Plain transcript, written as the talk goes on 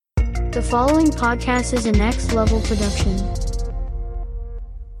The following podcast is a Next Level production.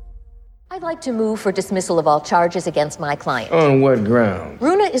 I'd like to move for dismissal of all charges against my client. On what ground?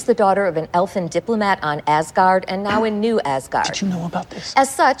 Runa is the daughter of an elfin diplomat on Asgard and now in New Asgard. Did you know about this? As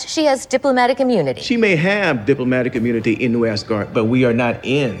such, she has diplomatic immunity. She may have diplomatic immunity in New Asgard, but we are not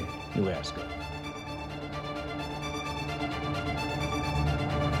in New Asgard.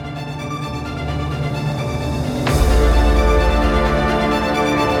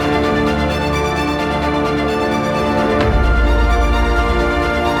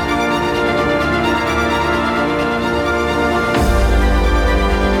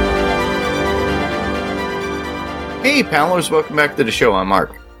 Hey, panelers, welcome back to the show. I'm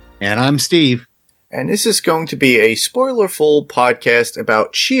Mark. And I'm Steve. And this is going to be a spoiler-full podcast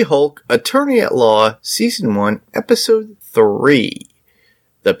about She-Hulk, Attorney at Law, Season 1, Episode 3.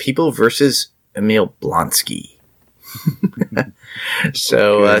 The People versus Emil Blonsky.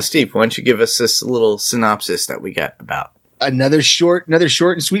 So, Steve, why don't you give us this little synopsis that we got about? Another short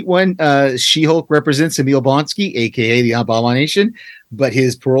and sweet one. She-Hulk represents Emil Blonsky, a.k.a. the Abomination, but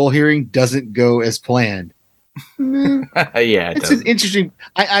his parole hearing doesn't go as planned. Yeah, it's an interesting.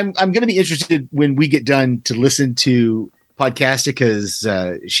 I'm going to be interested when we get done to listen to Podcastica's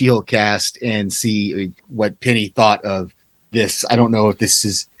She-Hulk cast and see what Penny thought of this. I don't know if this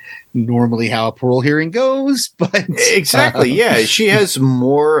is normally how a parole hearing goes, but exactly, yeah, she has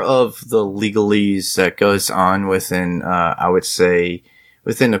more of the legalese that goes on within, I would say,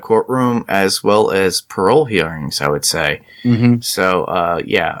 within the courtroom as well as parole hearings. I would say. Mm-hmm.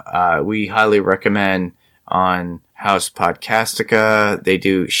 So, we highly recommend. On House Podcastica, they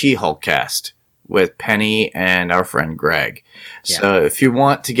do She-Hulk cast with Penny and our friend Greg. Yeah. So if you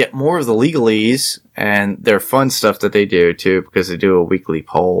want to get more of the legalese and their fun stuff that they do too, because they do a weekly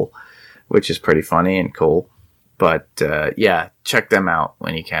poll, which is pretty funny and cool. But check them out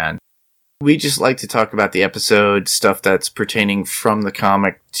when you can. We just like to talk about the episode, stuff that's pertaining from the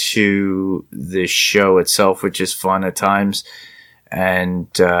comic to the show itself, which is fun at times. And,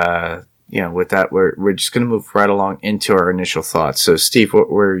 with that, we're just going to move right along into our initial thoughts. So, Steve, what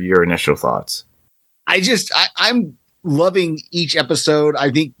were your initial thoughts? I'm loving each episode. I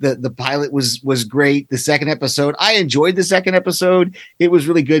think the pilot was great. The second episode, I enjoyed the second episode. It was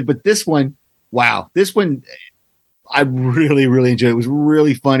really good. But this one, wow, I really, really enjoyed. It was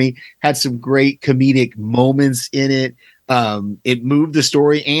really funny. Had some great comedic moments in it. It moved the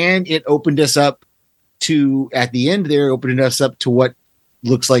story and it opened us up to, at the end there, opening us up to what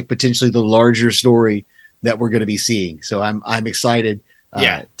looks like potentially the larger story that we're going to be seeing. So I'm excited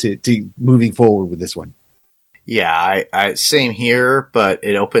to moving forward with this one. Yeah, I same here, but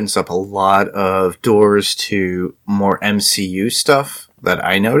it opens up a lot of doors to more MCU stuff that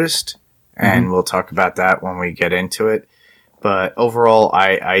I noticed, and we'll talk about that when we get into it. But overall,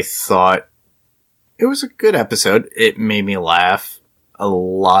 I thought it was a good episode. It made me laugh. A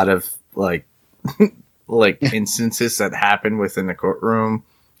lot of like instances that happened within the courtroom,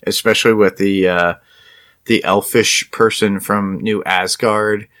 especially with the elfish person from New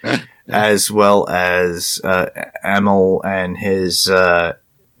Asgard, as well as Emil and his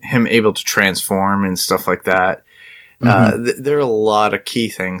him able to transform and stuff like that. There are a lot of key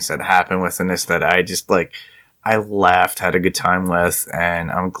things that happen within this that I just I laughed, had a good time with,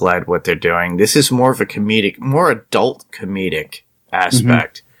 and I'm glad what they're doing. This is more of a comedic, more adult comedic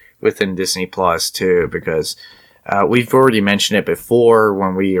aspect. Within Disney Plus too, because we've already mentioned it before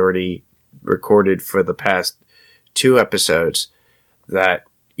when we already recorded for the past 2 episodes that,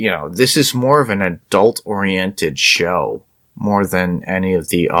 this is more of an adult oriented show more than any of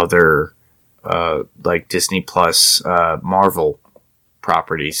the other, Disney Plus, Marvel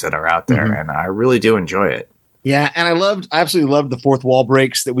properties that are out there. And I really do enjoy it. Yeah. And I absolutely loved the fourth wall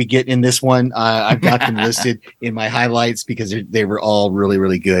breaks that we get in this one. I've got them listed in my highlights because they were all really,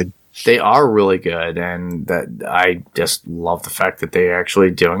 really good. They are really good. And that I just love the fact that they're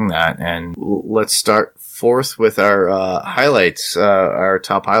actually doing that. And let's start forth with our highlights, our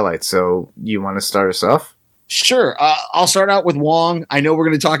top highlights. So you want to start us off? Sure. I'll start out with Wong. I know we're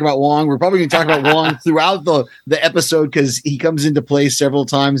going to talk about Wong. We're probably going to talk about Wong throughout the episode because he comes into play several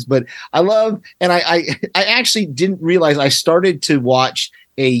times. But I love, and I actually didn't realize I started to watch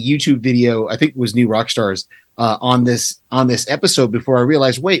a YouTube video. I think it was New Rockstars on this episode before I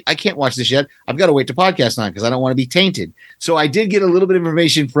realized, wait, I can't watch this yet. I've got to wait to podcast on because I don't want to be tainted. So I did get a little bit of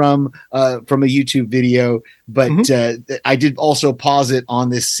information from a YouTube video, but I did also pause it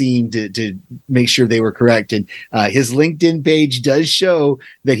on this scene to make sure they were correct. And his LinkedIn page does show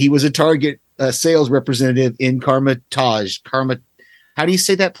that he was a Target sales representative in Karmatage. How do you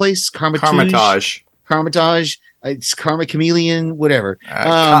say that place? Karmatage. It's Karma Chameleon, whatever.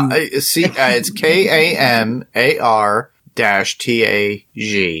 It's KAMAR-TAG.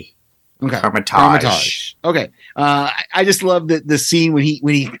 Okay. Karmatage. Okay. I just love the scene when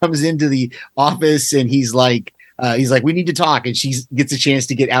he comes into the office and he's like, we need to talk. And she gets a chance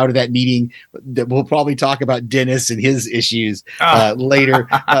to get out of that meeting. That we'll probably talk about Dennis and his issues later.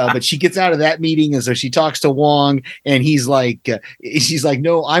 But she gets out of that meeting. And so she talks to Wong and she's like,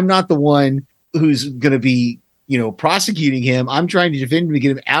 no, I'm not the one who's going to be, prosecuting him. I'm trying to defend him to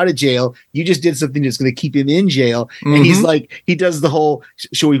get him out of jail. You just did something that's going to keep him in jail. Mm-hmm. And he's like, he does the whole,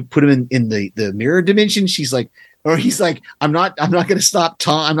 shall we put him in the mirror dimension? He's like, I'm not going to stop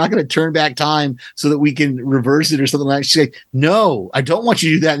time. I'm not going to turn back time so that we can reverse it or something like that. She's like, no, I don't want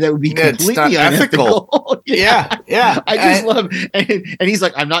you to do that. That would be completely unethical. Yeah. I just love, and he's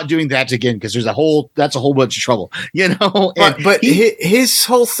like, I'm not doing that again because that's a whole bunch of trouble, But his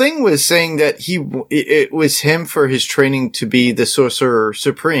whole thing was saying that it was him for his training to be the Sorcerer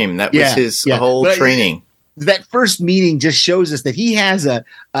Supreme. That was his whole training. That first meeting just shows us that he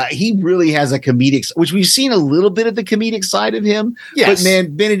really has a comedic, which we've seen a little bit of the comedic side of him. Yes. But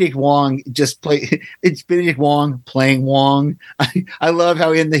man, Benedict Wong it's Benedict Wong playing Wong. I love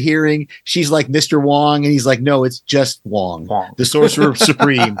how in the hearing, she's like Mr. Wong and he's like, no, it's just Wong. The Sorcerer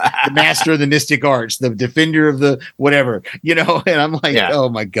Supreme, the master of the mystic arts, the defender of the whatever, and I'm like, oh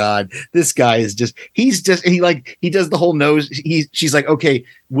my God, this guy is he does the whole nose. She's like, okay,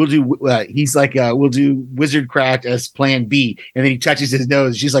 we'll do wizardcraft as plan B. And then he touches his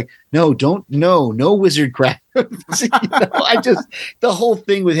nose. She's like, no wizardcraft. The whole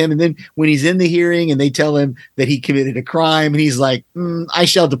thing with him. And then when he's in the hearing and they tell him that he committed a crime and he's like, I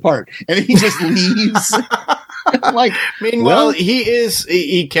shall depart. And then he just leaves. I'm like, meanwhile,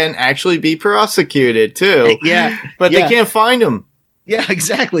 he can actually be prosecuted too. Yeah. But they can't find him. Yeah,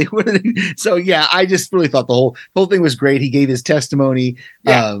 exactly. So I just really thought the whole thing was great. He gave his testimony,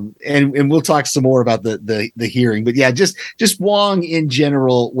 and we'll talk some more about the hearing. But just Wong in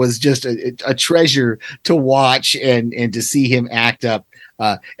general was just a treasure to watch and to see him act up.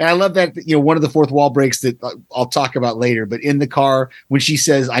 And I love that one of the fourth wall breaks that I'll talk about later. But in the car when she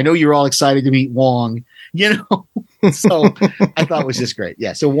says, "I know you're all excited to meet Wong," So I thought it was just great.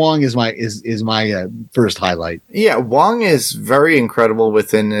 Yeah. So Wong is my first highlight. Yeah. Wong is very incredible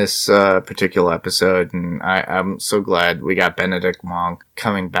within this particular episode. And I'm so glad we got Benedict Wong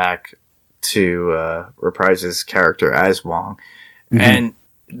coming back to reprise his character as Wong. Mm-hmm. And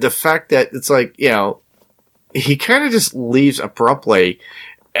the fact that it's like, he kind of just leaves abruptly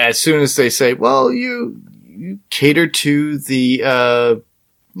as soon as they say, well, you cater to the,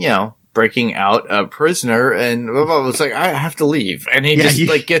 breaking out a prisoner, and I was like, I have to leave. And he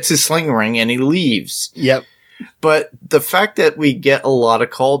gets his sling ring and he leaves. Yep. But the fact that we get a lot of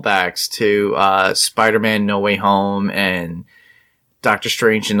callbacks to Spider-Man No Way Home and Doctor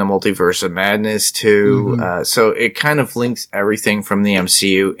Strange in the Multiverse of Madness too. Mm-hmm. So it kind of links everything from the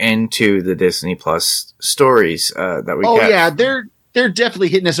MCU into the Disney Plus stories that we get. Oh yeah, they're definitely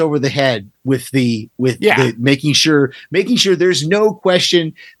hitting us over the head with the making sure there's no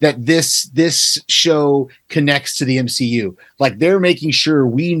question that this show connects to the MCU. Like they're making sure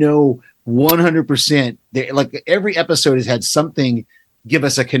we know 100%. Like every episode has had something give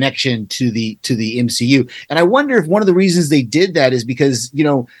us a connection to the MCU. And I wonder if one of the reasons they did that is because,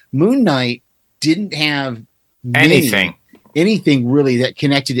 Moon Knight didn't have anything really that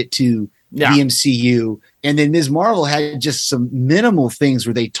connected it to the MCU. And then Ms. Marvel had just some minimal things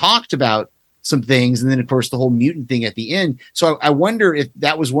where they talked about some things. And then of course the whole mutant thing at the end. So I wonder if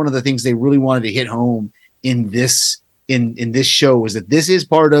that was one of the things they really wanted to hit home in this show, was that this is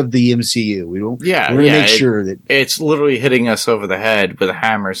part of the MCU. We're going to make sure that it's literally hitting us over the head with a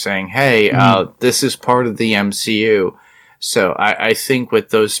hammer saying, hey, this is part of the MCU. So I think with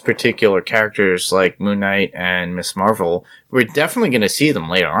those particular characters like Moon Knight and Ms. Marvel, we're definitely going to see them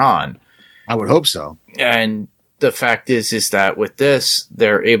later on. I would hope so. And the fact is that with this,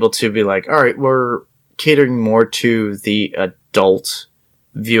 they're able to be like, all right, we're catering more to the adult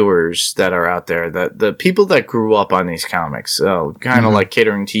viewers that are out there, the people that grew up on these comics. So kind of like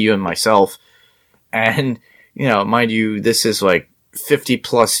catering to you and myself. And, mind you, this is like 50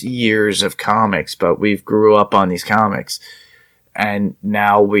 plus years of comics, but we've grew up on these comics. And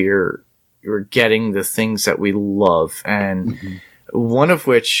now we're getting the things that we love. And one of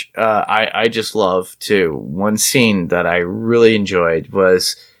which I just love too. One scene that I really enjoyed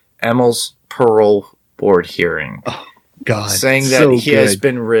was Emil's parole board hearing. Oh, God. Saying that he has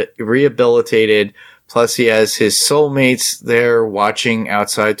been rehabilitated, plus he has his soulmates there watching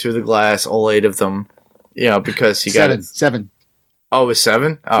outside through the glass, all 8 of them, because he got seven. Oh, it was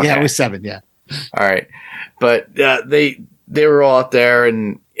 7? Okay. Yeah, it was 7, yeah. All right. But they were all out there,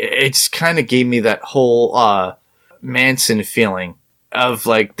 and it just kind of gave me that whole Manson feeling of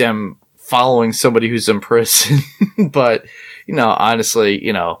like them following somebody who's in prison. But, honestly,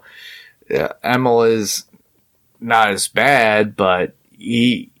 Emil is not as bad, but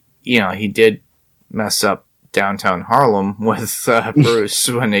he did mess up downtown Harlem with Bruce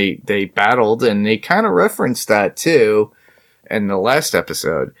when they battled, and they kind of referenced that too in the last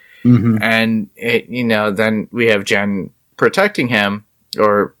episode. Mm-hmm. And then we have Jen protecting him,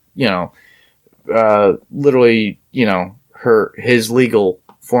 or literally, his legal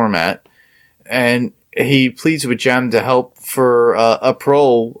format, and he pleads with Jen to help for a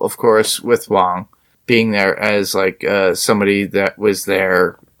parole, of course, with Wong being there as like somebody that was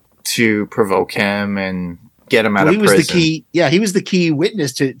there to provoke him and get him out of prison. He was the key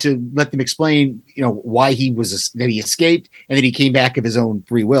witness to let them explain, why that he escaped and then he came back of his own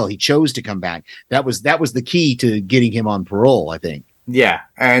free will. He chose to come back. That was the key to getting him on parole, I think. Yeah,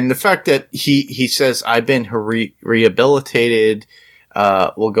 and the fact that he says, "I've been rehabilitated."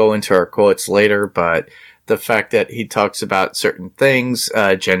 We'll go into our quotes later, but the fact that he talks about certain things,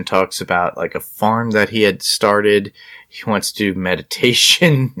 Jen talks about like a farm that he had started. He wants to do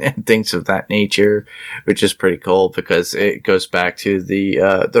meditation and things of that nature, which is pretty cool because it goes back to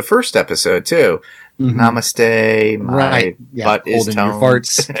the first episode too. Mm-hmm. Namaste, my butt is toned. Your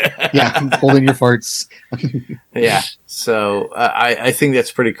farts. Yeah, holding your farts. Yeah, so I think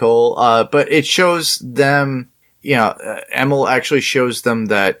that's pretty cool. But it shows them. Emil actually shows them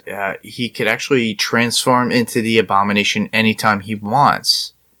that he could actually transform into the Abomination anytime he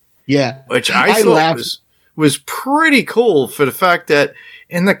wants. Yeah. Which I thought was pretty cool for the fact that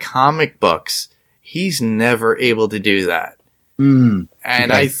in the comic books, he's never able to do that. And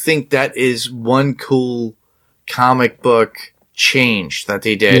I think that is one cool comic book change that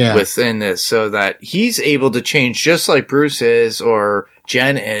they did within this, so that he's able to change just like Bruce is or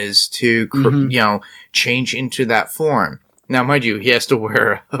Jen is to, change into that form. Now, mind you, he has to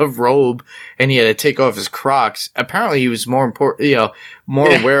wear a robe and he had to take off his Crocs. Apparently, he was more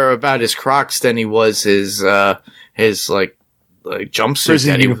aware about his Crocs than he was his like jumpsuit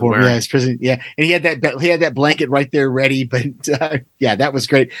prison that he uniform. was wearing. Yeah, his prison. Yeah, and he had that blanket right there ready. But that was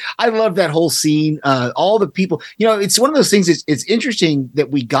great. I love that whole scene. All the people. It's one of those things. It's interesting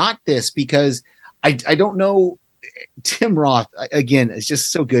that we got this because I don't know. Tim Roth again. It's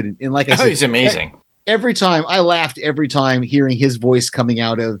just so good, and like I said, he's amazing. Every time I laughed hearing his voice coming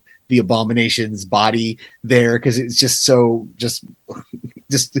out of the Abomination's body there, because it's just so just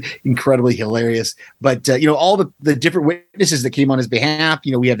incredibly hilarious. But all the different witnesses that came on his behalf.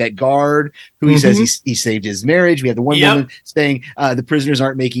 We have that guard who he says he saved his marriage. We have the one woman saying the prisoners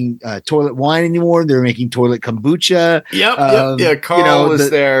aren't making toilet wine anymore; they're making toilet kombucha. Yeah, Carl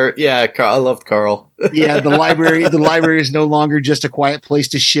was there. Yeah, I loved Carl. Yeah, the library is no longer just a quiet place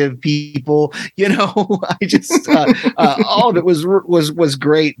to shiv people. I just all of it was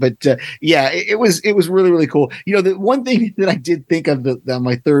great. But it was really, really cool. The one thing that I did think of on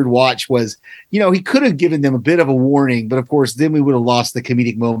my third watch was, he could have given them a bit of a warning, but of course then we would have lost the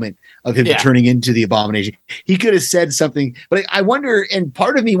comedic moment of him turning into the Abomination. He could have said something, but I wonder, and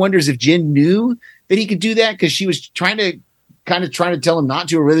part of me wonders if Jen knew that he could do that because she was trying to tell him not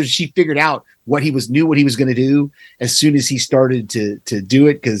to, or whether she figured out what he was going to do as soon as he started to do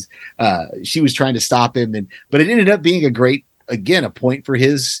it, because she was trying to stop him. But it ended up being a point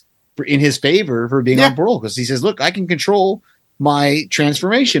in his favor for being on parole, because he says, "Look, I can control my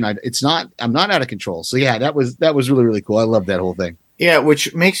transformation. I'm not out of control." So that was really, really cool. I love that whole thing. Yeah,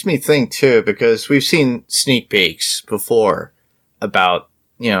 which makes me think too, because we've seen sneak peeks before about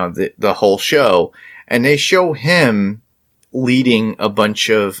the whole show, and they show him leading a bunch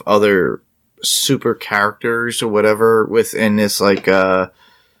of other super characters or whatever within this like was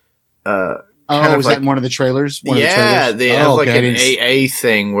that in one of the trailers? They have an AA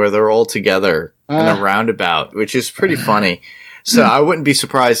thing where they're all together in a roundabout, which is pretty funny. So I wouldn't be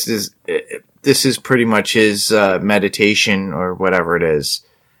surprised this is pretty much his meditation or whatever it is.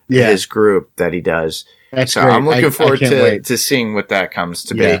 Yeah. His group that he does. That's so great. I'm looking forward to seeing what that comes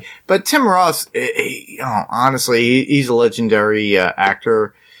to be. But Tim Roth, honestly, he's a legendary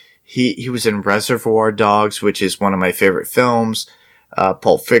actor. He was in Reservoir Dogs, which is one of my favorite films.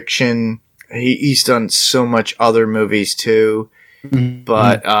 Pulp Fiction. He's done so much other movies too. Mm-hmm.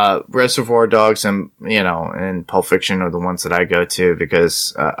 But Reservoir Dogs and Pulp Fiction are the ones that I go to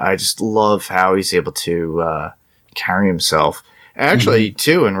because I just love how he's able to carry himself. Actually,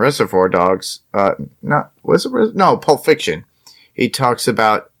 too, in Reservoir Dogs, Pulp Fiction, he talks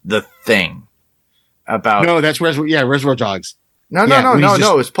about the Thing. No, that's Reservoir Dogs.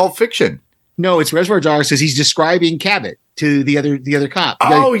 No, it's Pulp Fiction. No, it's Reservoir Dogs because he's describing Cabot to the other cop.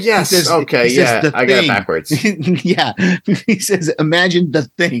 Oh, yes. He says, okay. he says, Yeah. I got it backwards. Yeah. He says, imagine the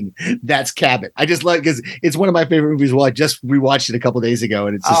thing. That's Cabot. I just like, because it's one of my favorite movies. Well, I just rewatched it a couple days ago,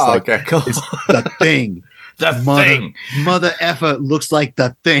 and it's just okay, cool. It's the thing. The thing. Mother effer looks like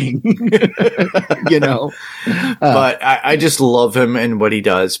the thing. You know? But I just love him and what he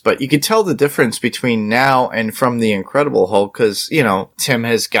does. But you can tell the difference between now and from the Incredible Hulk because, you know, Tim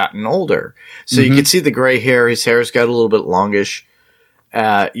has gotten older. So you can see the gray hair. His hair's got a little bit longish.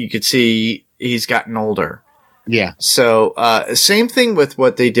 You could see he's gotten older. Yeah. So same thing with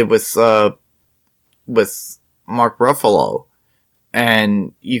what they did with Mark Ruffalo.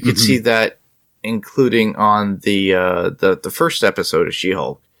 And you could see that including on the first episode of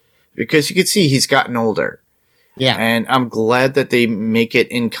She-Hulk, because you can see he's gotten older. Yeah. And I'm glad that they make it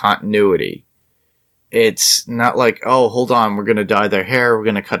in continuity. It's not like, oh, hold on, we're going to dye their hair, we're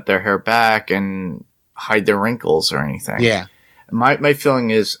going to cut their hair back and hide their wrinkles or anything. Yeah. My feeling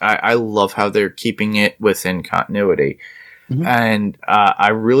is I love how they're keeping it within continuity. And I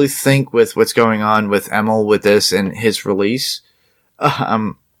really think with what's going on with Emil with this and his release,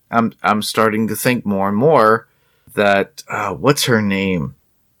 I'm starting to think more and more that what's her name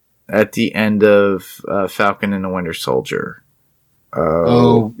at the end of Falcon and the Winter Soldier?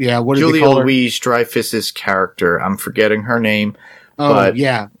 Oh yeah, what did Julia they call her? Louise Dreyfus's character. I'm forgetting her name. Oh but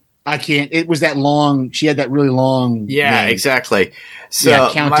yeah, I can't. It was that long. She had that really long. Yeah, name. Exactly. So yeah,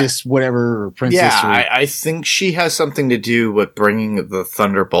 Countess, whatever, or Princess. Yeah, I think she has something to do with bringing the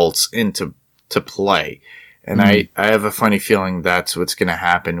Thunderbolts into play. And I have a funny feeling that's what's going to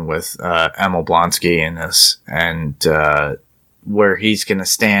happen with Emil Blonsky in this, and where he's going to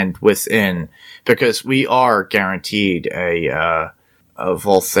stand within, because we are guaranteed of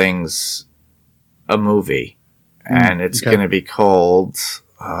all things, a movie, and it's going to be called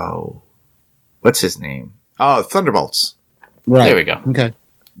what's his name? Oh, Thunderbolts. Right. There we go. Okay.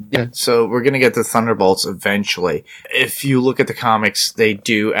 Yeah. So we're going to get the Thunderbolts eventually. If you look at the comics, they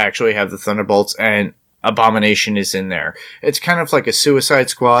do actually have the Thunderbolts, and Abomination is in there. It's kind of like a Suicide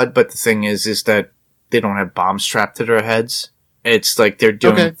Squad, but the thing is that they don't have bombs strapped to their heads. It's like they're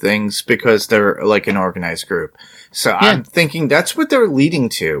doing things because they're like an organized group. So I'm thinking that's what they're leading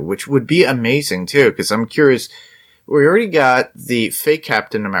to, which would be amazing too, because I'm curious. We already got the fake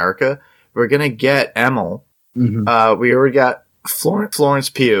Captain America. We're going to get Emil. We already got Florence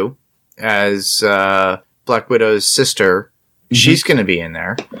Pugh as Black Widow's sister. She's going to be in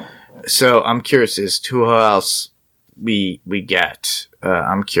there. So I'm curious as to who else we get.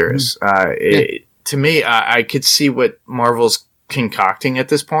 I'm curious. To me, I could see what Marvel's concocting at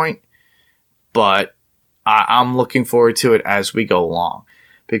this point, but I'm looking forward to it as we go along,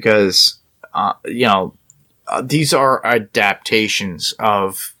 because these are adaptations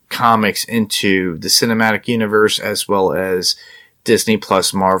of comics into the cinematic universe as well as Disney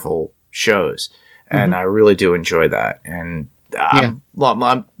Plus Marvel shows, and I really do enjoy that. And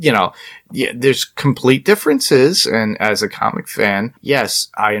there's complete differences, and as a comic fan, yes,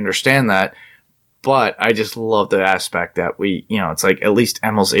 I understand that, but I just love the aspect that it's like at least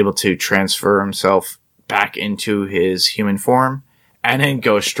Emil's able to transfer himself back into his human form and then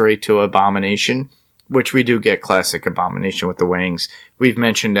go straight to Abomination, which we do get classic Abomination with the wings. We've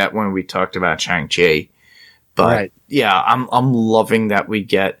mentioned that when we talked about Shang-Chi, but I'm loving that we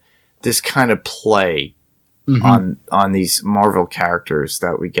get this kind of play on these Marvel characters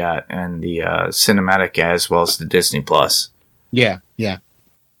that we got, and the cinematic as well as the Disney Plus. Yeah.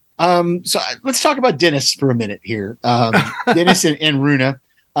 So let's talk about Dennis for a minute here. Dennis and Runa.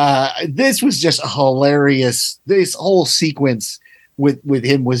 This was just hilarious. This whole sequence with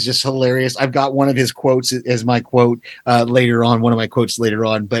him was just hilarious. I've got one of his quotes as my quote later on, one of my quotes later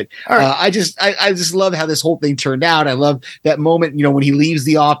on. But I just love how this whole thing turned out. I love that moment, when he leaves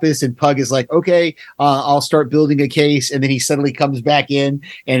the office and Pug is like, okay, I'll start building a case. And then he suddenly comes back in,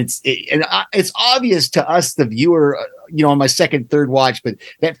 and it's obvious to us, the viewer, on my second, third watch. But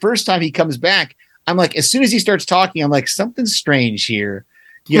that first time he comes back, I'm like, as soon as he starts talking, I'm like, something's strange here.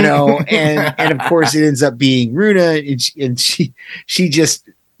 And of course it ends up being Runa, and she just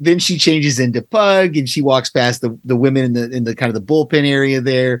then she changes into Pug, and she walks past the women in the kind of the bullpen area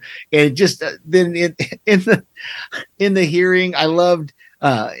there, and just then in the hearing, I loved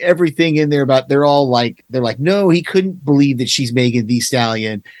everything in there about they're like, no, he couldn't believe that she's Megan Thee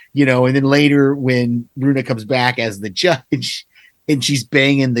Stallion, and then later when Runa comes back as the judge, and she's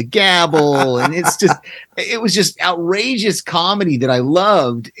banging the gavel, and it was just outrageous comedy that I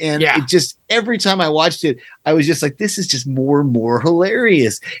loved. And it just, every time I watched it, I was just like, this is just more and more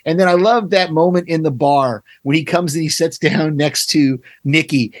hilarious. And then I loved that moment in the bar when he comes and he sits down next to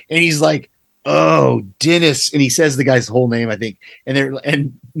Nikki, and he's like, oh, Dennis. And he says the guy's whole name, I think.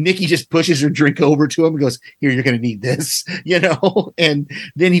 And Nikki just pushes her drink over to him and goes, here, you're going to need this, And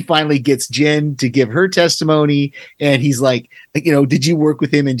then he finally gets Jen to give her testimony. And he's like, did you work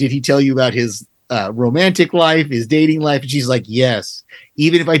with him? And did he tell you about his romantic life, his dating life? And she's like, yes.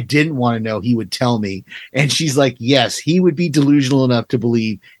 Even if I didn't want to know, he would tell me. And she's like, yes, he would be delusional enough to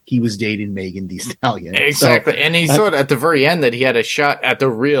believe he was dating Megan Thee Stallion. Exactly. And he thought at the very end that he had a shot at the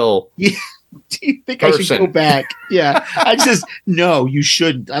real do you think person. I should go back? Yeah. No, you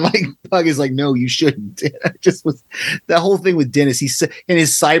shouldn't. I like Pug is like, no, you shouldn't. I just was that whole thing with Dennis. He's in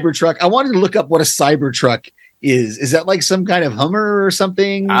his Cybertruck. I wanted to look up what a Cybertruck is. Is that like some kind of Hummer or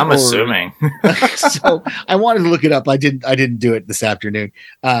something? I'm assuming. So I wanted to look it up. I didn't do it this afternoon.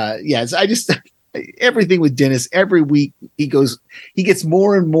 So I just everything with Dennis every week he gets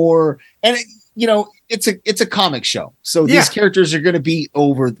more and more, and it's a comic show, so these characters are going to be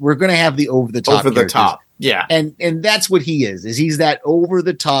we're going to have the over the top, and that's what he is he's that over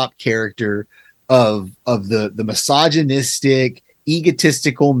the top character of the misogynistic,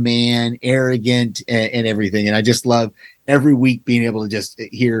 egotistical man, arrogant, and everything. And I just love every week being able to just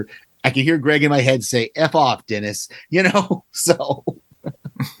I can hear Greg in my head say F off, Dennis, so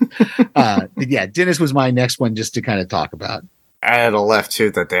Dennis was my next one just to kind of talk about. I had a laugh too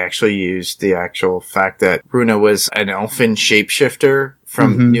that they actually used the actual fact that Runa was an elfin shapeshifter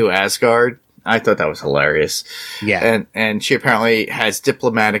from New Asgard. I thought that was hilarious. Yeah. And she apparently has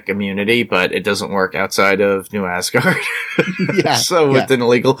diplomatic immunity, but it doesn't work outside of New Asgard. Within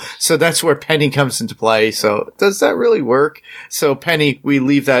illegal. So that's where Penny comes into play. So does that really work? So Penny, we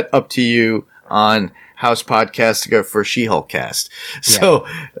leave that up to you on House Podcast to go for She-Hulk cast. So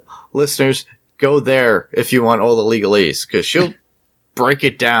listeners, go there if you want all the legalese, because she'll break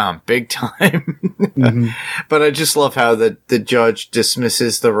it down big time. But I just love how the judge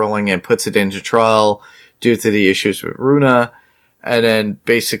dismisses the ruling and puts it into trial due to the issues with Runa. And then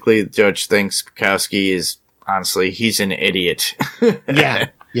basically the judge thinks Bukowski is, honestly, he's an idiot.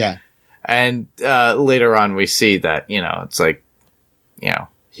 Yeah. And later on we see that, it's like,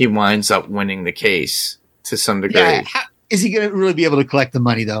 he winds up winning the case to some degree. Yeah. Is he going to really be able to collect the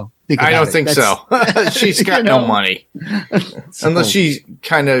money, though? I don't think so. She's got no money. Unless she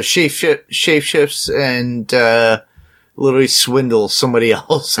kind of shapeshifts and literally swindles somebody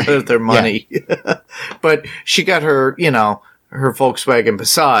else out of their money. But she got her, her Volkswagen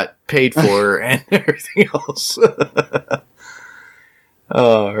Passat paid for and everything else.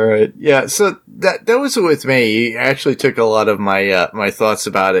 Oh, right. Yeah. So that was with me. He actually took a lot of my my thoughts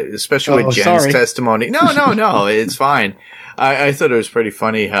about it, especially with Jen's testimony. No, it's fine. I thought it was pretty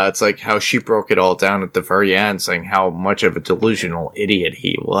funny how it's like how she broke it all down at the very end, saying how much of a delusional idiot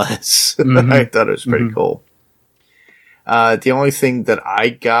he was. I thought it was pretty cool. The only thing that I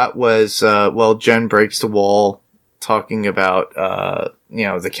got was, Jen breaks the wall talking about,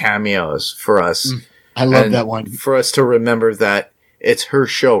 the cameos for us. I love that one. For us to remember that it's her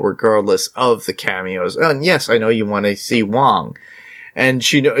show regardless of the cameos. And yes, I know you want to see Wong. And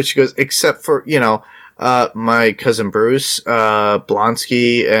she goes, except for, my cousin Bruce,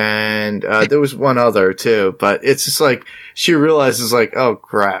 Blonsky, and there was one other too, but it's just like she realizes like, oh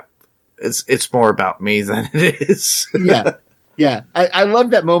crap, it's more about me than it is. Yeah. I love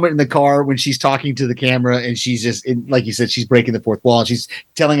that moment in the car when she's talking to the camera and she's just, like you said, she's breaking the fourth wall and she's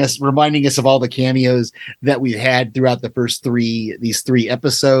reminding us of all the cameos that we've had throughout the first these three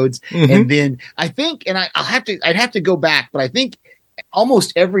episodes. And then I think, and I'd have to go back, but I think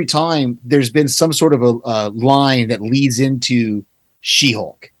almost every time there's been some sort of a line that leads into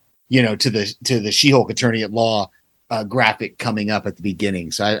She-Hulk, to the She-Hulk attorney at law graphic coming up at the beginning.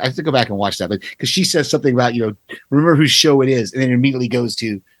 So I have to go back and watch that, but because she says something about, remember whose show it is, and then it immediately goes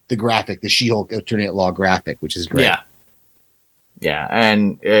to the graphic, the She-Hulk attorney at law graphic, which is great. Yeah.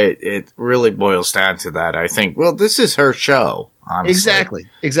 And it really boils down to that. I think, well, this is her show. Honestly.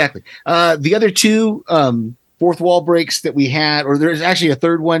 Exactly. The other two, fourth wall breaks that we had, or there's actually a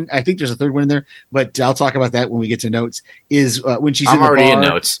third one. I think there's a third one in there, but I'll talk about that when we get to notes. Is when she's in the bar. I'm already in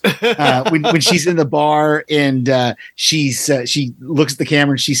notes. when she's in the bar and she looks at the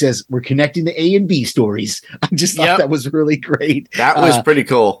camera and she says, "We're connecting the A and B stories." I just thought that was really great. That was pretty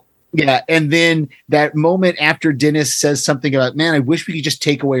cool. Yeah, and then that moment after Dennis says something about, man, I wish we could just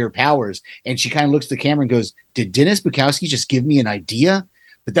take away her powers, and she kind of looks at the camera and goes, "Did Dennis Bukowski just give me an idea?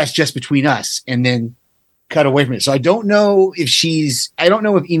 But that's just between us." And then cut away from it. So I don't know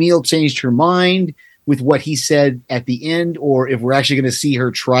if Emil changed her mind with what he said at the end, or if we're actually going to see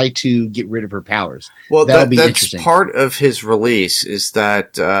her try to get rid of her powers. Well, that's interesting. Part of his release is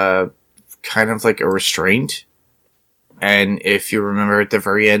that kind of like a restraint. And if you remember at the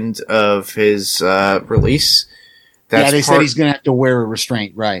very end of his release, they said he's going to have to wear a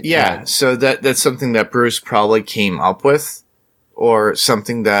restraint, right? Yeah, right. So that's something that Bruce probably came up with, or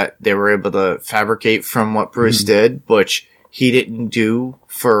something that they were able to fabricate from what Bruce did, which he didn't do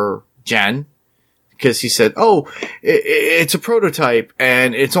for Jen, because he said, "Oh, it's a prototype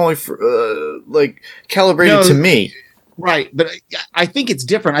and it's only for, calibrated to me." Right, but I think it's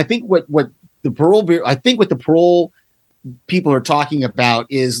different. I think what the parole people are talking about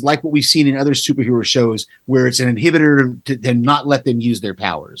is like what we've seen in other superhero shows, where it's an inhibitor to not let them use their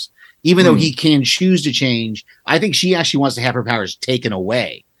powers. Even though he can choose to change, I think she actually wants to have her powers taken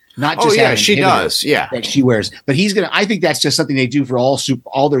away. Not just she does, that she wears. But I think that's just something they do for all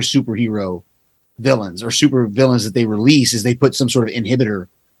their superhero villains or super villains that they release, is they put some sort of inhibitor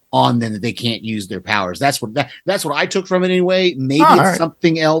on them that they can't use their powers. That's what I took from it anyway. Maybe it's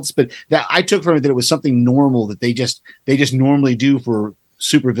something else, but that I took from it that it was something normal that they just normally do for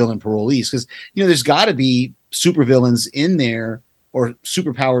supervillain parolees. Because there's got to be supervillains in there or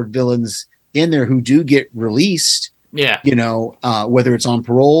superpowered villains in there who do get released. Yeah, whether it's on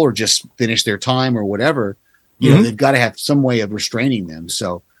parole or just finish their time or whatever. They've got to have some way of restraining them.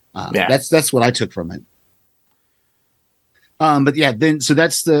 So that's what I took from it. But yeah,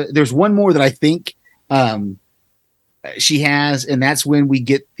 there's one more that I think she has, and that's when we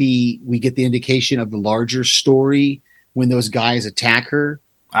get the indication of the larger story when those guys attack her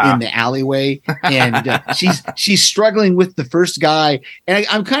in the alleyway, and she's struggling with the first guy, and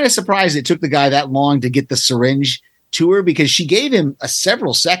I'm kind of surprised it took the guy that long to get the syringe to her, because she gave him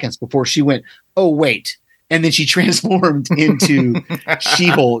several seconds before she went, "Oh wait." And then she transformed into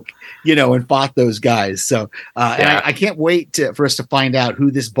She-Hulk, and fought those guys. So, and I can't wait for us to find out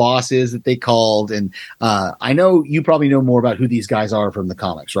who this boss is that they called. And I know you probably know more about who these guys are from the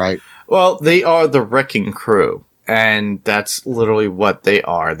comics, right? Well, they are the Wrecking Crew, and that's literally what they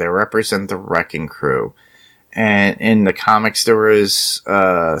are. They represent the Wrecking Crew. And in the comics, there was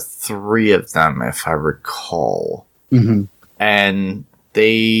 3 of them, if I recall. Mm-hmm. And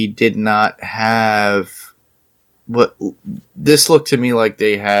they did not have... What this looked to me like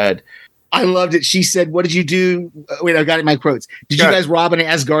they had. I loved it. She said, "What did you do?" Wait, I got it in my quotes. Did you guys rob an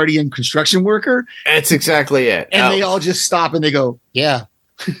Asgardian construction worker? That's exactly it. And they all just stop and they go, "Yeah."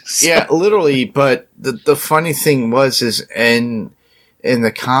 Yeah, literally. But the funny thing is in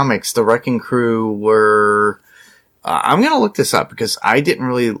the comics, the Wrecking Crew were. I'm going to look this up because I didn't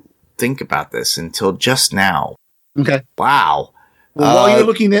really think about this until just now. Okay. Wow. Well, while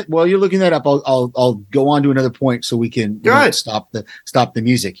you're looking that up, I'll go on to another point so we can stop the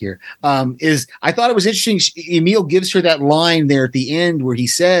music here. I thought it was interesting. Emil gives her that line there at the end where he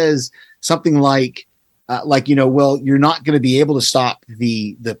says something like, well, you're not going to be able to stop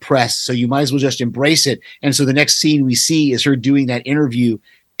the press, so you might as well just embrace it. And so the next scene we see is her doing that interview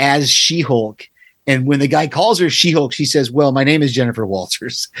as She-Hulk. And when the guy calls her She-Hulk, she says, "Well, my name is Jennifer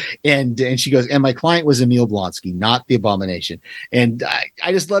Walters." And she goes, "And my client was Emil Blonsky, not the Abomination." And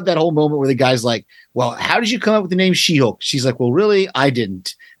I just love that whole moment where the guy's like, "Well, how did you come up with the name She-Hulk?" She's like, "Well, really, I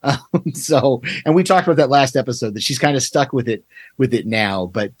didn't." And we talked about that last episode, that she's kind of stuck with it now.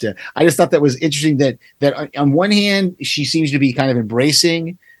 But I just thought that was interesting that on one hand, she seems to be kind of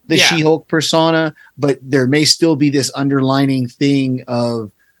embracing the She-Hulk persona, but there may still be this underlining thing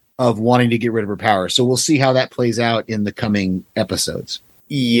of wanting to get rid of her power. So we'll see how that plays out in the coming episodes.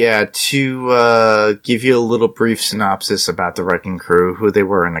 Yeah, to give you a little brief synopsis about the Wrecking Crew, who they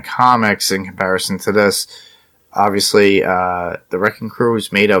were in the comics in comparison to this. Obviously, the Wrecking Crew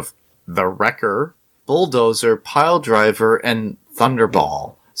is made of the Wrecker, Bulldozer, Piledriver, and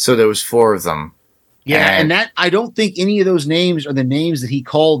Thunderball. So there was 4 of them. Yeah, and that I don't think any of those names are the names that he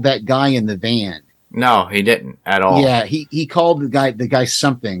called that guy in the van. No, he didn't at all. Yeah, he called the guy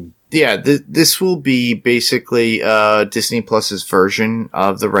something. Yeah, this will be basically Disney Plus's version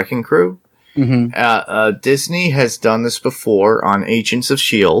of the Wrecking Crew. Mm-hmm. Disney has done this before on Agents of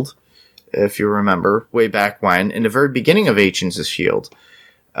S.H.I.E.L.D., if you remember, way back when, in the very beginning of Agents of S.H.I.E.L.D.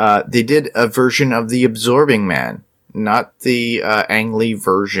 They did a version of the Absorbing Man, not the Ang Lee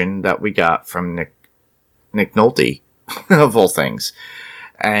version that we got from Nick Nolte, of all things.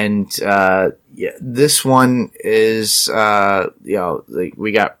 And this one is,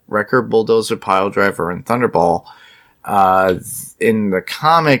 we got Wrecker, Bulldozer, Piledriver, and Thunderball. In the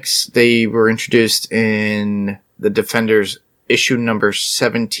comics, they were introduced in the Defenders issue number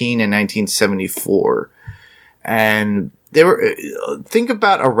 17 in 1974. And they were, think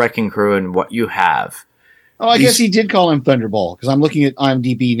about a Wrecking Crew and what you have. Oh, I guess he did call him Thunderball, because I'm looking at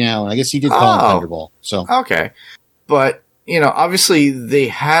IMDb now, and I guess he did call him Thunderball. So okay. But, obviously they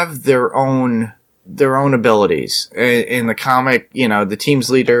have their own their own abilities. In the comic, you know, the team's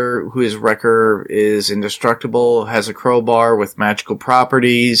leader, who is Wrecker, is indestructible, has a crowbar with magical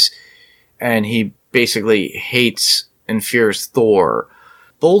properties, and he basically hates and fears Thor.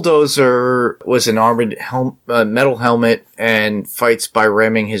 Bulldozer was an armored metal helmet and fights by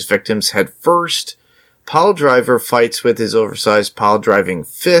ramming his victims head first. Piledriver fights with his oversized pile-driving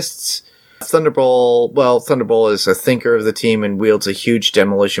fists. Thunderbolt is a thinker of the team and wields a huge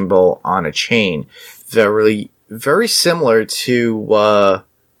demolition ball on a chain. Very, very similar to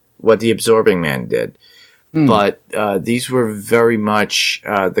what the Absorbing Man did. But these were very much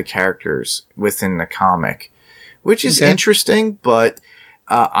the characters within the comic, which is interesting, but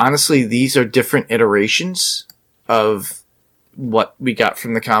honestly, these are different iterations of what we got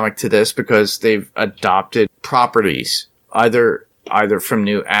from the comic to this, because they've adopted properties either from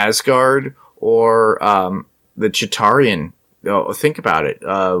New Asgard or the Chitaurian. Think about it.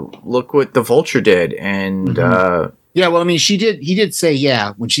 Look what the Vulture did, and yeah. Well, I mean, he did say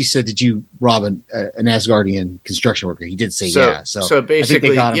yeah when she said, "Did you rob an Asgardian construction worker?" He did say yeah. So basically, I think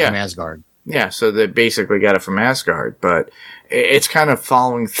they got him from Asgard. Yeah, so they basically got it from Asgard, but it's kind of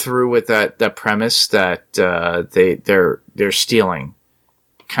following through with that premise that they're stealing,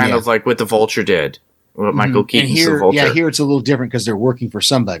 kind of like what the Vulture did, what Michael Keaton's the Vulture. Yeah, here it's a little different because they're working for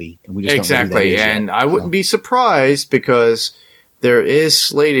somebody, and we just exactly. Don't know who that is and yet, I wouldn't be surprised because there is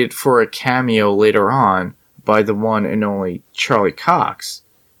slated for a cameo later on by the one and only Charlie Cox,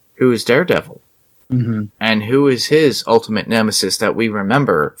 who is Daredevil. Mm-hmm. And who is his ultimate nemesis that we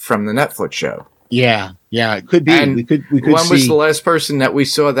remember from the Netflix show? Yeah, it could be. And we could. When was the last person that we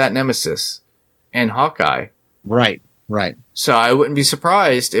saw that nemesis? In Hawkeye. Right. So I wouldn't be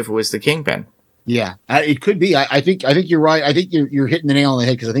surprised if it was the Kingpin. Yeah, it could be. I think you're right. I think you're hitting the nail on the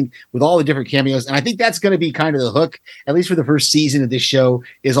head, because I think with all the different cameos, and I think that's going to be kind of the hook, at least for the first season of this show,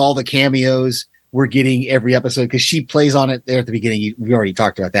 is all the cameos we're getting every episode, because she plays on it there at the beginning. We already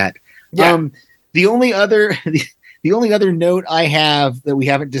talked about that. Yeah. The only other note I have that we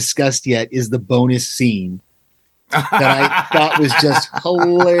haven't discussed yet is the bonus scene that I thought was just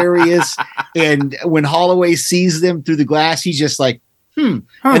hilarious. And when Holloway sees them through the glass, he's just like, and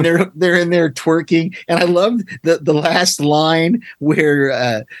they're in there twerking. And I loved the last line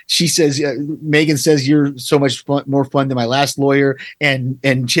where she says, Megan says, "You're so much more fun than my last lawyer," and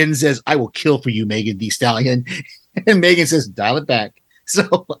Chin says, "I will kill for you, Megan Thee Stallion," and Megan says, "Dial it back."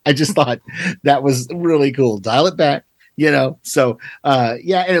 So I just thought that was really cool. Dial it back, So, and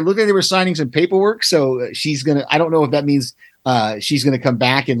it looked like they were signing some paperwork. So she's going to, I don't know if that means she's going to come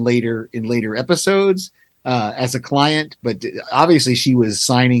back in later episodes as a client, but obviously she was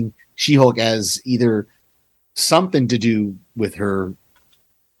signing She-Hulk as either something to do with her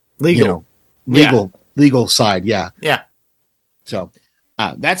legal side. Yeah. Yeah. So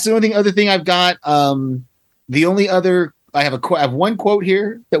that's the only other thing I've got. The only other, I have one quote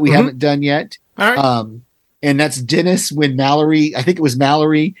here that we haven't done yet. All right. And that's Dennis when Mallory, I think it was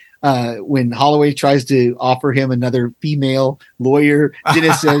Mallory, when Holloway tries to offer him another female lawyer.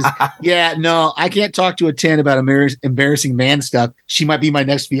 Dennis says, "Yeah, no, I can't talk to a 10 about embarrassing man stuff. She might be my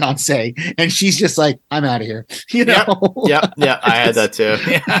next fiance." And she's just like, "I'm out of here." Yeah, I had that too.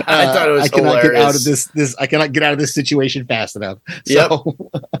 Yeah, I thought it was hilarious. Get out of this. I cannot get out of this situation fast enough. So.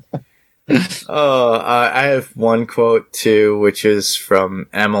 I have one quote too, which is from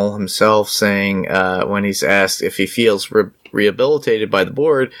Emil himself saying, when he's asked if he feels rehabilitated by the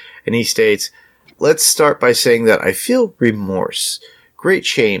board, and he states, "Let's start by saying that I feel remorse. Great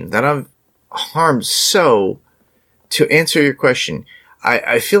shame that I've harmed so. To answer your question,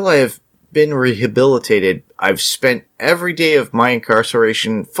 I feel I have been rehabilitated. I've spent every day of my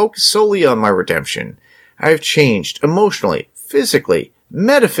incarceration focused solely on my redemption. I have changed emotionally, physically,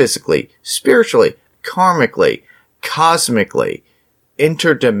 metaphysically, spiritually, karmically, cosmically,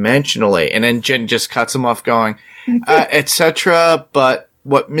 interdimensionally." And then Jen just cuts him off going, etc. But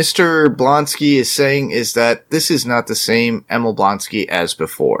what Mr. Blonsky is saying is that this is not the same Emil Blonsky as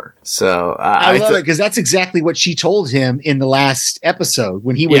before. So I love it, because that's exactly what she told him in the last episode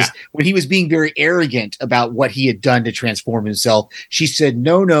when he was being very arrogant about what he had done to transform himself. She said,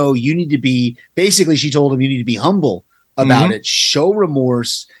 no, you need to be, basically she told him, you need to be humble about it, show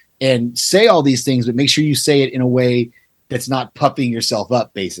remorse, and say all these things, but make sure you say it in a way that's not puffing yourself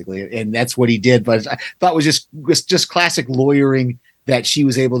up, basically. And that's what he did. But I thought it was just classic lawyering, that she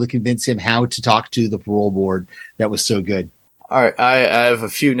was able to convince him how to talk to the parole board. That was so good. All right. I have a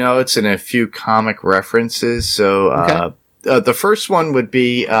few notes and a few comic references. So the first one would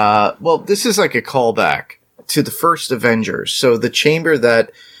be, this is like a callback to the first Avengers. So the chamber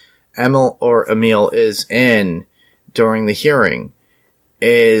that Emil is in during the hearing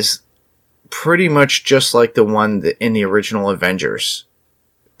is pretty much just like the one in the original Avengers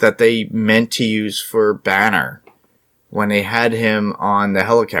that they meant to use for Banner when they had him on the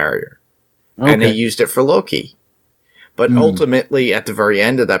helicarrier. Okay. And they used it for Loki. But ultimately, at the very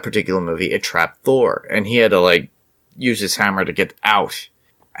end of that particular movie, it trapped Thor, and he had to, like, use his hammer to get out.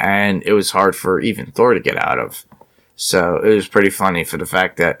 And it was hard for even Thor to get out of. So it was pretty funny for the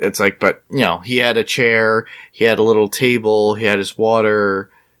fact that it's like, but, you know, he had a chair, he had a little table, he had his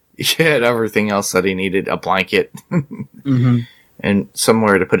water, he had everything else that he needed, a blanket, and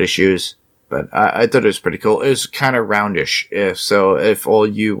somewhere to put his shoes. But I thought it was pretty cool. It was kind of roundish. If all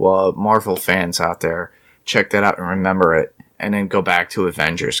you Marvel fans out there, check that out and remember it. And then go back to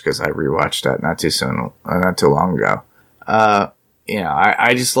Avengers, because I rewatched that not too long ago.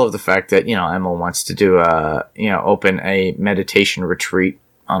 I just love the fact that, you know, Emma wants to do open a meditation retreat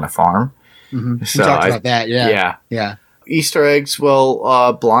on a farm. Mm-hmm. So we talked about that, yeah. Easter eggs. Well,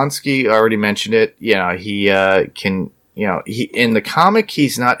 Blonsky already mentioned it. You know, he can. You know, he in the comic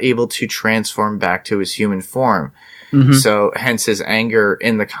he's not able to transform back to his human form. Mm-hmm. So hence his anger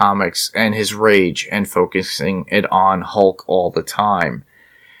in the comics and his rage and focusing it on Hulk all the time.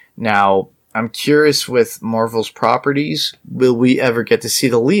 Now, I'm curious with Marvel's properties, will we ever get to see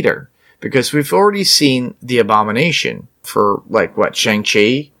the leader? Because we've already seen the Abomination for,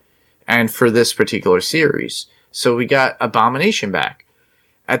 Shang-Chi, and for this particular series. So we got Abomination back.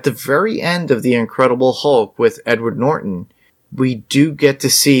 At the very end of The Incredible Hulk with Edward Norton, we do get to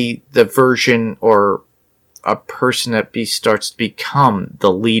see the version or a person that starts to become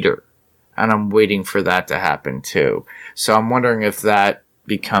the leader. And I'm waiting for that to happen too. So I'm wondering if that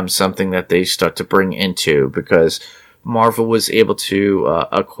becomes something that they start to bring into, because Marvel was able to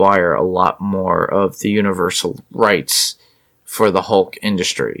acquire a lot more of the universal rights for the Hulk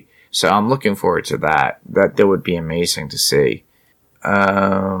industry. So I'm looking forward to that. That would be amazing to see.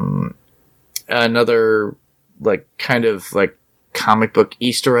 Another comic book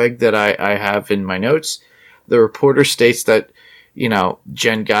Easter egg that I have in my notes. The reporter states that, you know,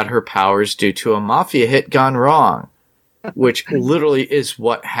 Jen got her powers due to a mafia hit gone wrong, which literally is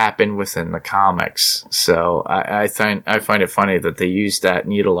what happened within the comics. So I find it funny that they used that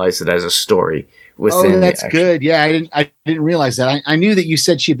and utilized it as a story within. Oh, that's good. Yeah, I didn't realize that. I knew that you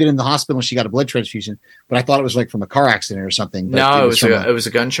said she had been in the hospital and she got a blood transfusion, but I thought it was like from a car accident or something. No, it was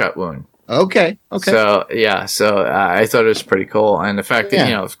a gunshot wound. Okay. So I thought it was pretty cool, and the fact that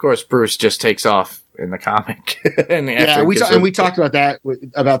you know, of course, Bruce just takes off in the comic. we talked about that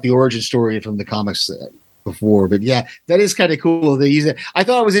about the origin story from the comics before, but yeah, that is kind of cool. They use it. I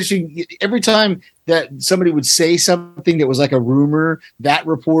thought it was interesting. Every time that somebody would say something that was like a rumor, that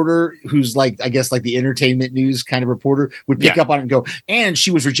reporter, who's like, I guess like the entertainment news kind of reporter, would pick up on it and go, and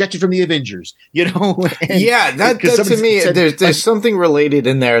she was rejected from the Avengers, you know? That to me, there's something related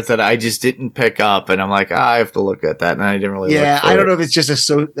in there that I just didn't pick up, and I'm like, I have to look at that, and I didn't really look for I don't know if it's just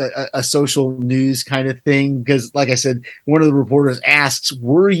a social news kind of thing, because like I said, one of the reporters asks,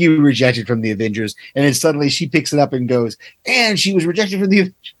 were you rejected from the Avengers? And then suddenly she picks it up and goes, and she was rejected from the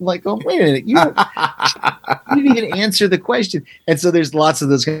Avengers. I'm like, oh, wait a minute, you didn't even answer the question. And so there's lots of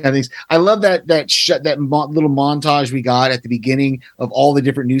those kind of things. I love that little montage we got at the beginning of all the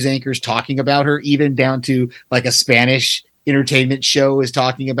different news anchors talking about her, even down to like a Spanish entertainment show is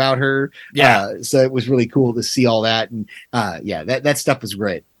talking about her. So it was really cool to see all that. And that stuff was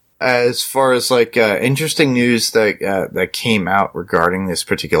great. As far as interesting news that came out regarding this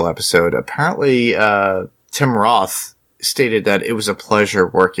particular episode, apparently Tim Roth stated that it was a pleasure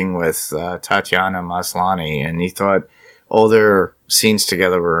working with Tatiana Maslany, and he thought all their scenes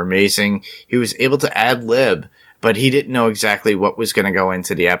together were amazing. He was able to ad-lib, but he didn't know exactly what was going to go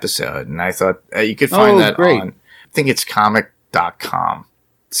into the episode. And I thought you could find that on, I think it's comic.com.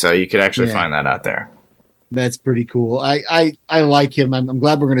 So you could actually find that out there. That's pretty cool. I like him. I'm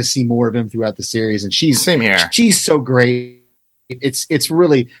glad we're going to see more of him throughout the series. And same here. She's so great. It's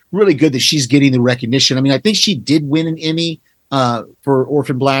really, really good that she's getting the recognition. I mean, I think she did win an Emmy for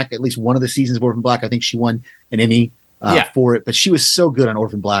Orphan Black, at least one of the seasons of Orphan Black. I think she won an Emmy for it, but she was so good on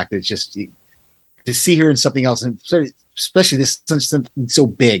Orphan Black that it's just to see her in something else, and especially this something so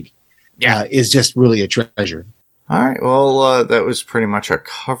big, is just really a treasure. All right. Well, that was pretty much our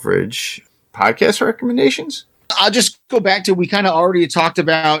coverage. Podcast recommendations? I'll just go back to, we kind of already talked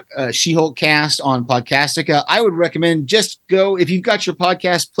about She-Hulk cast on Podcastica. I would recommend just go, if you've got your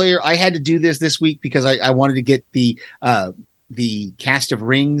podcast player. I had to do this week because I wanted to get the Cast of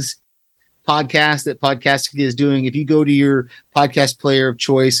Rings podcast that Podcastica is doing. If you go to your podcast player of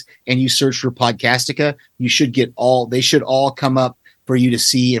choice and you search for Podcastica, you should get they should all come up for you to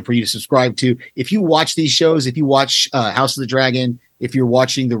see and for you to subscribe to. If you watch these shows, if you watch House of the Dragon, If you're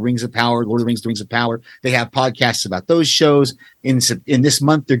watching the Rings of Power, Lord of the Rings, the Rings of Power, they have podcasts about those shows. In this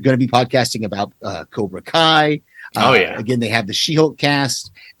month, they're going to be podcasting about Cobra Kai. Again, they have the She-Hulk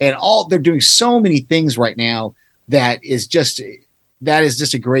cast, and they're doing so many things right now that is just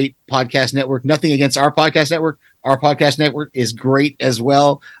a great podcast network. Nothing against our podcast network. Our podcast network is great as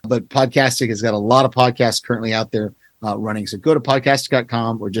well, but Podcastic has got a lot of podcasts currently out there running. So go to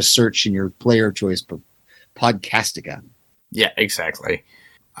podcastic.com or just search in your player of choice for Podcastica. Yeah, exactly.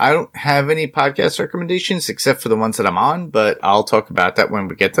 I don't have any podcast recommendations except for the ones that I'm on, but I'll talk about that when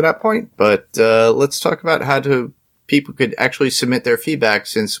we get to that point. But let's talk about how people could actually submit their feedback,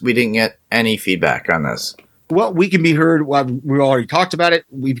 since we didn't get any feedback on this. Well, we can be heard. Well, we already talked about it.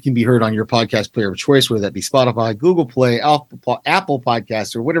 We can be heard on your podcast player of choice, whether that be Spotify, Google Play, Apple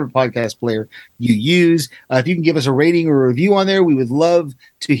Podcasts, or whatever podcast player you use. If you can give us a rating or a review on there, we would love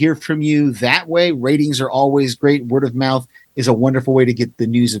to hear from you that way. Ratings are always great. Word of mouth is a wonderful way to get the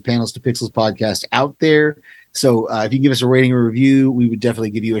news of Panels to Pixels podcast out there. So if you can give us a rating or review, we would definitely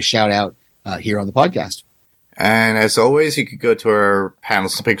give you a shout out here on the podcast. And as always, you could go to our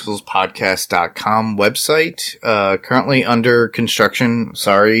Panels to Pixels podcast.com website, currently under construction.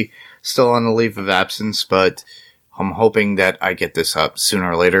 Sorry, still on the leave of absence, but I'm hoping that I get this up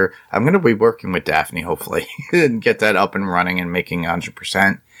sooner or later. I'm going to be working with Daphne, hopefully, and get that up and running and making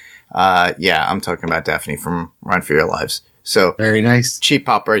 100%. I'm talking about Daphne from Run for Your Lives. So very nice. Cheap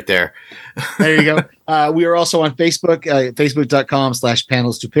pop right there. There you go. We are also on Facebook,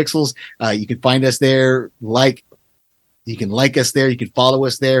 facebook.com/panels to pixels. You can find us there. You can like us there. You can follow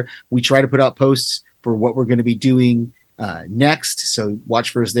us there. We try to put out posts for what we're going to be doing next. So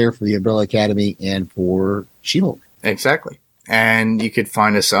watch for us there for the Umbrella Academy and for She-Hulk. Exactly. And you could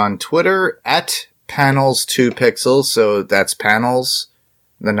find us on Twitter at panels2pixels. So that's panels,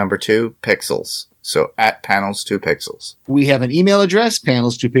 the number 2 pixels. So at panels2pixels. We have an email address,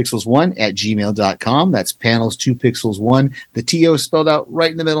 panels2pixels1@gmail.com. That's panels2pixels1. The TO spelled out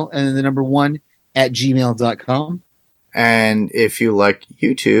right in the middle, and then the number 1@gmail.com. And if you like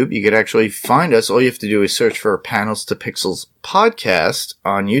YouTube, you could actually find us. All you have to do is search for Panels to Pixels podcast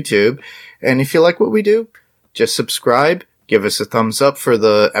on YouTube. And if you like what we do, just subscribe, give us a thumbs up for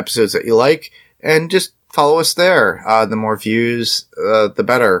the episodes that you like, and just follow us there. The more views, the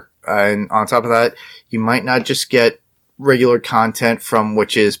better. And on top of that, you might not just get regular content from,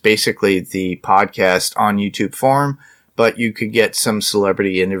 which is basically the podcast on YouTube form, but you could get some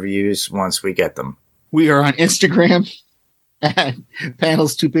celebrity interviews once we get them. We are on Instagram at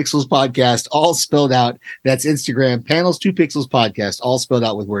Panels2Pixels Podcast, all spelled out. That's Instagram, Panels2Pixels Podcast, all spelled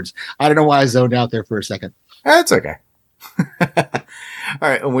out with words. I don't know why I zoned out there for a second. That's okay. All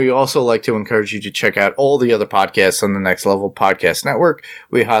right. And we also like to encourage you to check out all the other podcasts on the Next Level Podcast Network.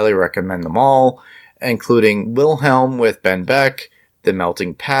 We highly recommend them all, including Wilhelm with Ben Beck, The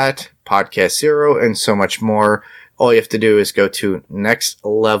Melting Pat, Podcast Zero, and so much more. All you have to do is go to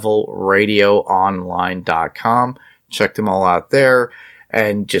nextlevelradioonline.com, check them all out there,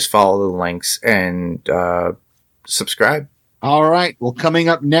 and just follow the links and subscribe. All right. Well, coming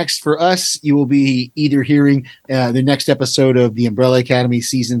up next for us, you will be either hearing the next episode of the Umbrella Academy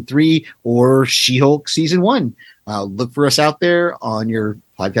Season 3 or She-Hulk Season 1. Look for us out there on your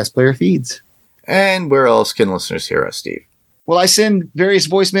podcast player feeds. And where else can listeners hear us, Steve? Well, I send various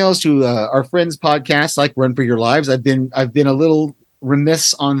voicemails to our friends' podcasts like Run for Your Lives. I've been a little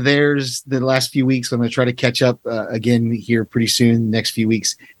remiss on theirs the last few weeks. So I'm going to try to catch up again here pretty soon, next few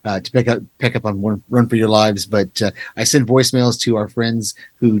weeks, to pick up on Run for Your Lives. But I send voicemails to our friends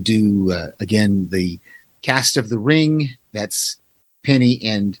who do again the Cast of the Ring. That's Penny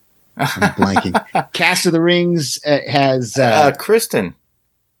and I'm blanking. Cast of the Rings has Kristen.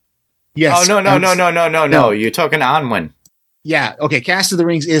 Yes. Oh no! You're talking Onwin. Yeah. Okay. Cast of the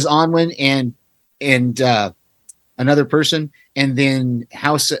Rings is Onwin and another person, and then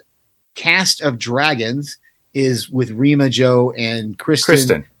Cast of Dragons is with Rima, Joe, and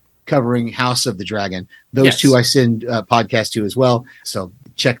Kristen. Covering House of the Dragon. Those two I send podcasts to as well. So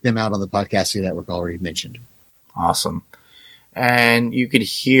check them out on the podcasting network already mentioned. Awesome. And you could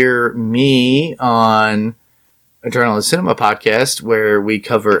hear me on Adrenaline Cinema Podcast, where we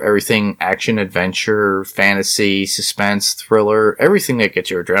cover everything action, adventure, fantasy, suspense, thriller, everything that gets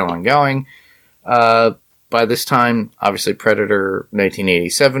your adrenaline going. By this time, obviously Predator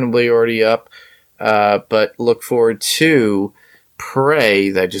 1987 will be already up, but look forward to Prey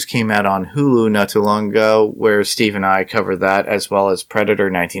that just came out on Hulu not too long ago, where Steve and I cover that, as well as Predator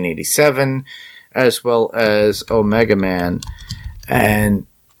 1987, as well as Omega Man. And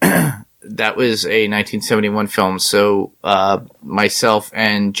that was a 1971 film, so myself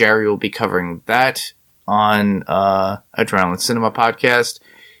and Jerry will be covering that on Adrenaline Cinema Podcast.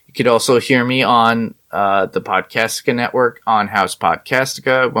 You could also hear me on the Podcastica Network on House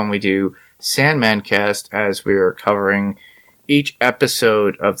Podcastica when we do Sandman Cast, as we are covering each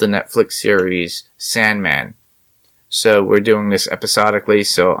episode of the Netflix series Sandman. So we're doing this episodically,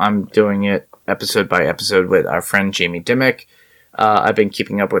 so I'm doing it episode by episode with our friend Jamie Dimmick. I've been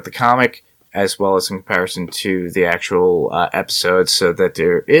keeping up with the comic as well as in comparison to the actual episodes, so that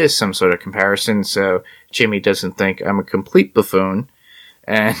there is some sort of comparison, so Jamie doesn't think I'm a complete buffoon.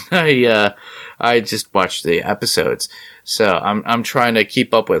 And I just watch the episodes. So I'm trying to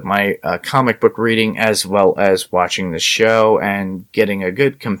keep up with my comic book reading as well as watching the show and getting a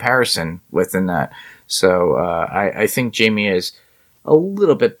good comparison within that. So I think Jamie is a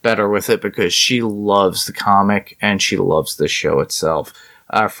little bit better with it because she loves the comic and she loves the show itself.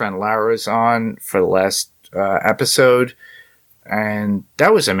 Our friend Lara is on for the last episode, and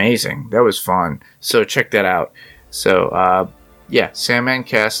that was amazing. That was fun. So check that out. So Sandman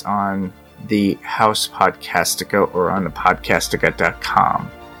Cast on the House Podcastica or on the podcastica.com.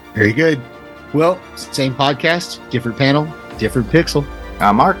 Very good. Well, same podcast, different panel, different pixel.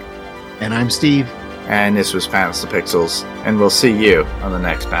 I'm Mark. And I'm Steve. And this was Panels to Pixels. And we'll see you on the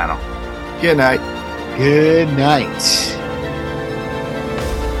next panel. Good night. Good night.